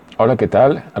Hola, ¿qué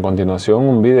tal? A continuación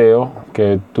un video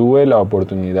que tuve la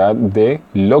oportunidad de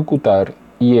locutar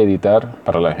y editar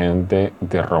para la gente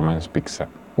de Romance Pizza.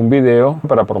 Un video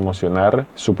para promocionar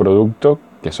su producto,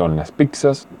 que son las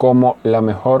pizzas, como la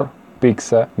mejor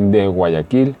pizza de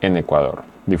Guayaquil en Ecuador.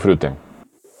 Disfruten.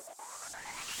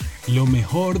 Lo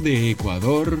mejor de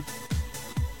Ecuador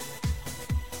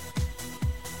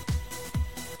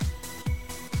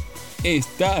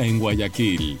está en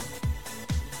Guayaquil.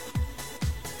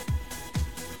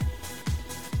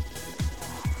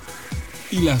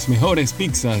 Y las mejores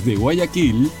pizzas de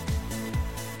Guayaquil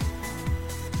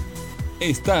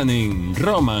están en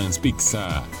Romance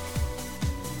Pizza.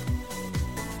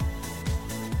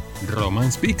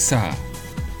 Romance Pizza.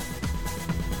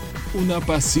 Una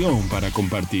pasión para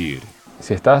compartir.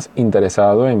 Si estás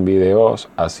interesado en videos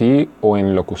así o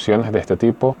en locuciones de este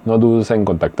tipo, no dudes en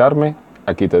contactarme.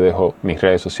 Aquí te dejo mis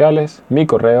redes sociales, mi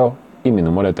correo y mi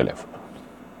número de teléfono.